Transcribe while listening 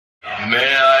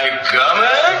May I come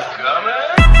in? Come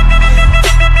in?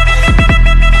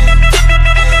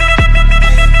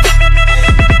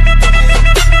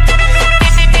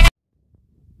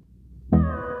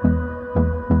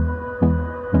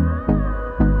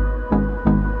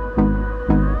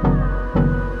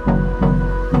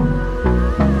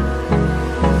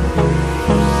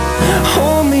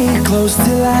 Hold me close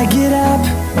till I get up.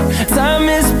 Time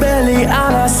is barely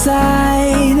on our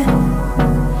side.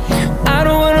 I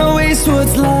don't wanna waste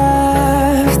what's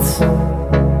left.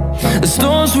 The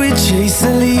storms we chase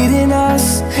are leading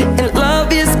us, and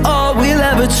love is all we'll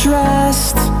ever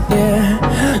trust. Yeah,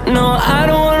 no, I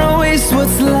don't wanna waste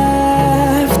what's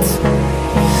left.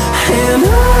 And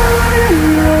on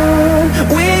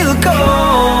we'll go,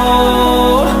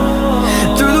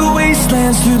 through the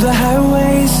wastelands, through the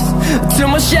highways, till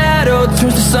my shadow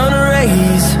turns to sun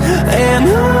rays. And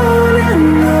on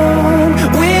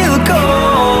we'll go,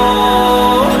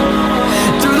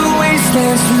 through the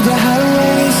wastelands, through the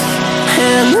highways,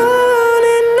 and on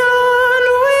we'll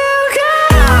go.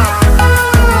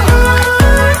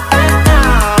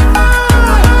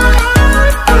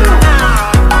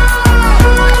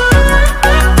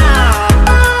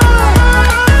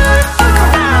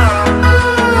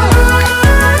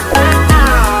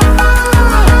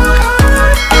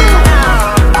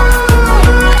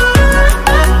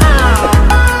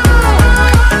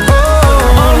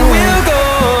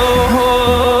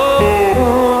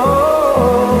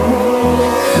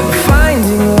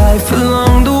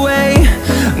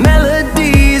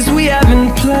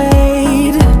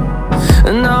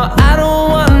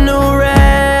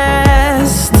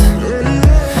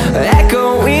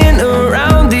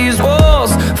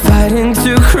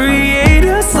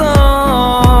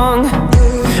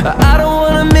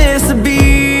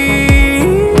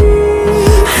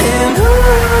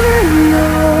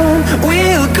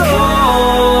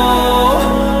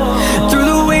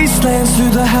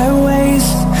 Through the highways,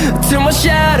 till my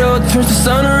shadow turns to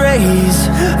sun rays.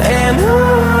 And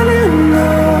on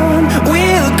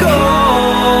we'll go,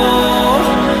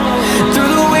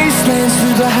 through the wastelands,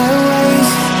 through the highways,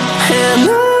 and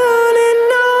on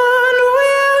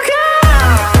we'll go.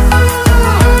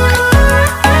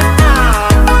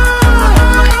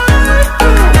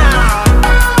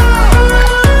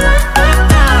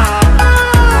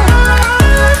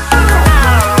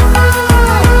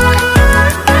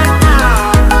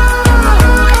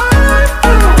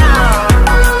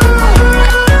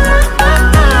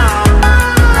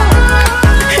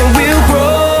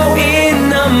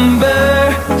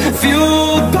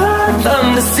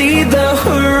 See the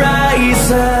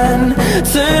horizon,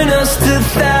 turn us to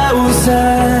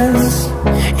thousands,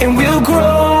 and we'll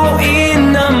grow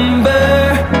in number,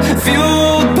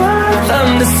 fueled by them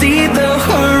to see the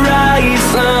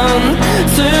horizon,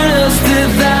 turn us to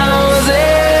thousands.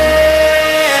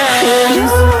 And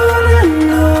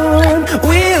on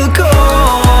we'll go,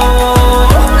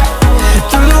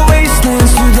 through the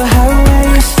wastelands, through the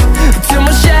highways, till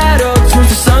my shadow turns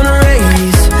to sun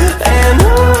rays. And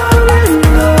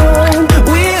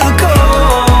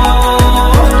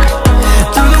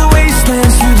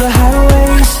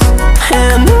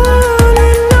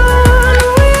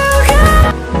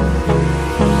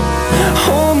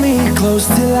close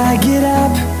till I get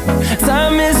up.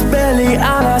 Time is barely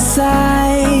on our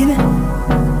side.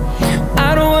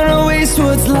 I don't wanna waste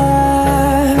what's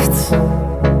left.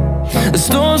 The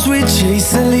storms we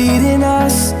chase are leading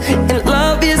us, and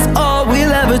love is all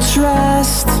we'll ever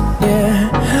trust. Yeah,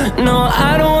 no,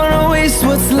 I don't wanna waste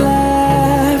what's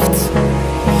left.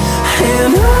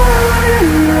 And on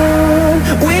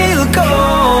we'll go,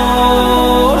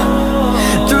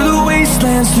 through the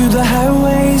wastelands, through the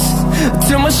highways,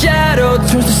 till my shadow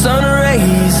turns to sun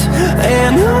rays.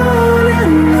 And on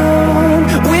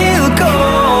we'll go,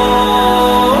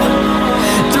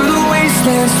 through the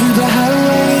wastelands, through the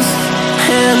highways,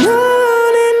 and on.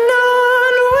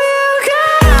 We'll go.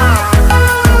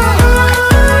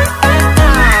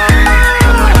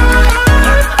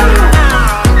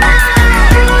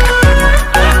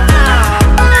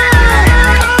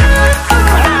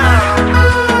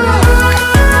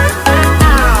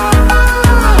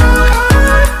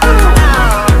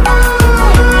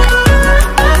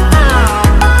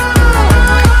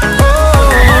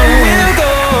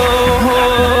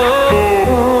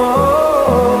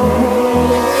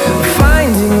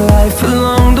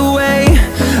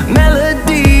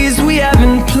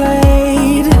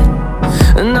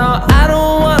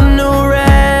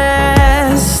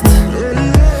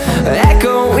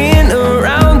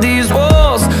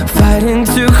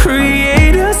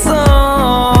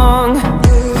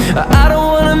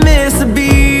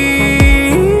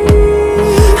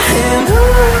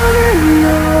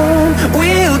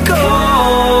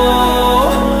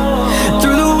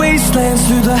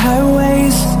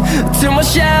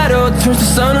 turns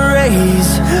to sun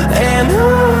rays, and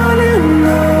on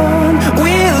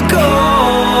we'll go,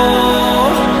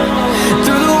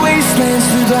 through the wastelands,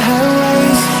 through the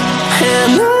highways,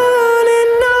 and on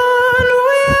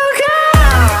we'll go.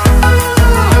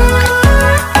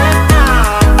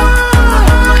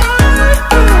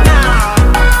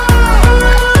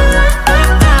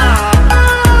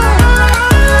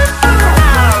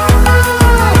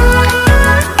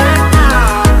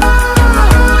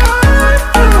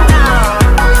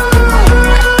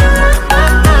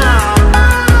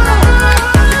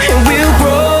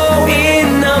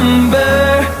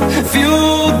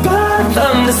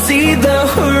 See the